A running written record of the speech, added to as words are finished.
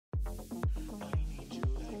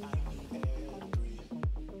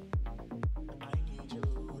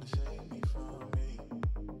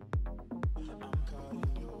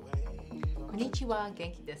Konnichiwa,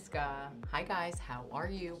 genki desu ka? Hi guys, how are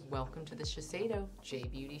you? Welcome to the Shiseido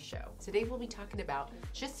J-Beauty Show. Today we'll be talking about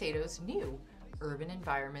Shiseido's new Urban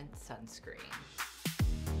Environment Sunscreen.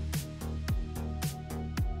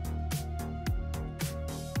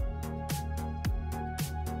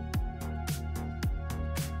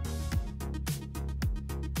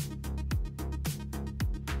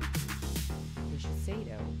 The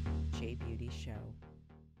Shiseido J-Beauty Show.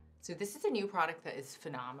 So this is a new product that is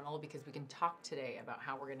phenomenal because we can talk today about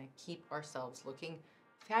how we're gonna keep ourselves looking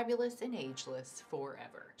fabulous and ageless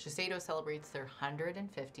forever. Shiseido celebrates their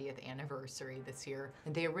 150th anniversary this year,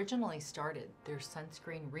 and they originally started their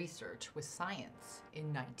sunscreen research with science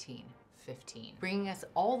in 1915, bringing us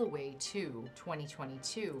all the way to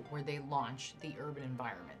 2022, where they launched the Urban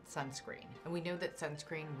Environment Sunscreen. And we know that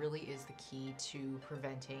sunscreen really is the key to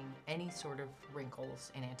preventing any sort of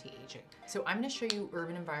wrinkles and anti-aging. So I'm gonna show you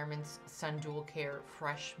Urban Environment's Sun Dual Care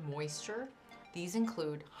Fresh Moisture. These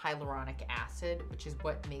include hyaluronic acid, which is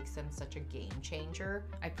what makes them such a game changer.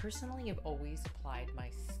 I personally have always applied my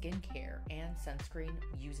skincare and sunscreen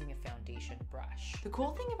using a foundation brush. The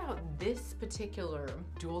cool thing about this particular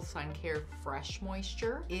Dual Sun Care Fresh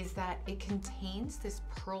Moisture is that it contains this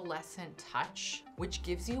pearlescent touch, which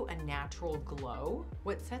gives you a natural glow.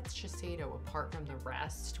 What sets Shiseido apart from the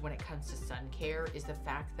rest when it comes to sun care is the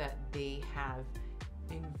fact that they have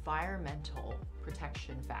environmental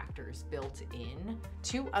protection factors built in.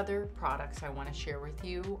 Two other products I want to share with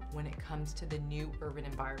you when it comes to the new Urban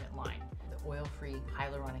Environment line. The oil-free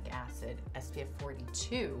hyaluronic acid SPF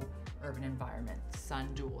 42 Urban Environment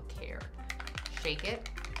Sun Dual Care. Shake it,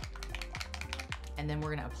 and then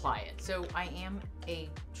we're gonna apply it. So I am a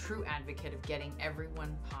true advocate of getting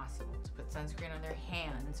everyone possible to put sunscreen on their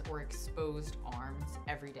hands or exposed arms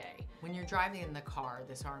every day. When you're driving in the car,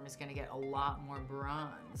 this arm is gonna get a lot more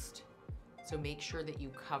bronzed. So make sure that you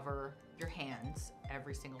cover your hands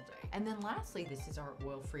every single day. And then lastly, this is our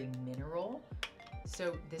oil-free mineral.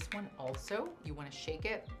 So this one also, you wanna shake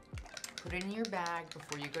it, put it in your bag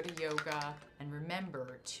before you go to yoga, and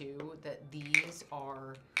remember too that these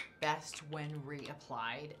are best when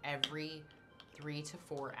reapplied every 3 to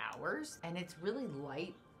 4 hours. And it's really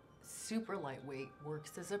light, super lightweight,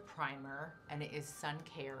 works as a primer, and it is sun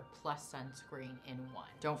care plus sunscreen in one.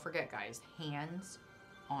 Don't forget guys, hands,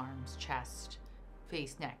 arms, chest,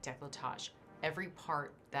 face, neck, décolletage, every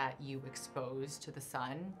part that you expose to the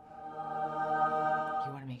sun,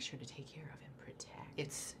 you wanna make sure to take care of and protect.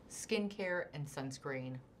 It's skincare and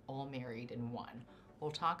sunscreen all married in one. We'll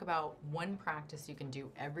talk about one practice you can do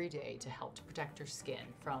every day to help to protect your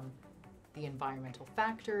skin from the environmental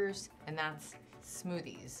factors, and that's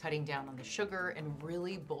smoothies, cutting down on the sugar and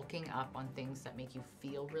really bulking up on things that make you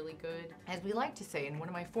feel really good. As we like to say in one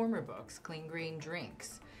of my former books, Clean Green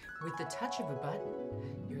Drinks, with the touch of a button,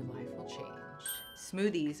 your life will change.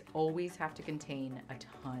 Smoothies always have to contain a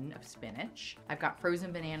ton of spinach. I've got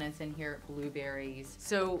frozen bananas in here, blueberries.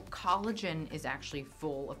 So collagen is actually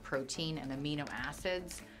full of protein and amino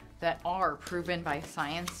acids that are proven by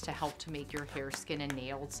science to help to make your hair, skin, and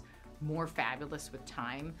nails more fabulous with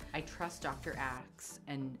time. I trust Dr. Axe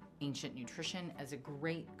and Ancient Nutrition as a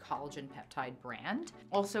great collagen peptide brand.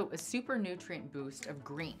 Also a super nutrient boost of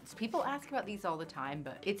greens. People ask about these all the time,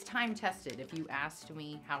 but it's time tested. If you asked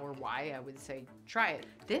me how or why, I would say try it.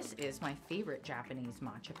 This is my favorite Japanese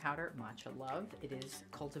matcha powder, Matcha Love. It is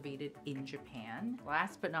cultivated in Japan.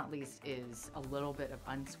 Last but not least is a little bit of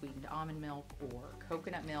unsweetened almond milk or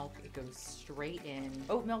coconut milk. It goes straight in.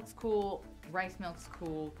 Oat milk's cool, rice milk's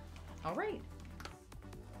cool. All right.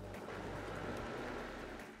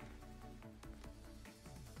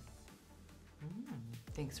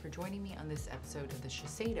 Thanks for joining me on this episode of the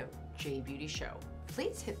Shiseido J-Beauty Show.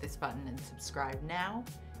 Please hit this button and subscribe now.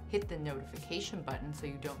 Hit the notification button so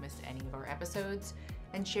you don't miss any of our episodes,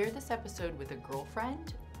 and share this episode with a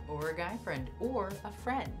girlfriend or a guy friend or a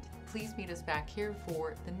friend. Please meet us back here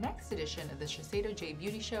for the next edition of the Shiseido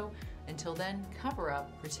J-Beauty Show. Until then, cover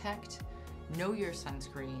up, protect, know your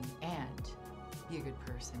sunscreen, and be a good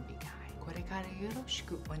person, be kind. これからよろし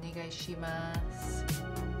くお願いしま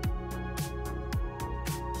す。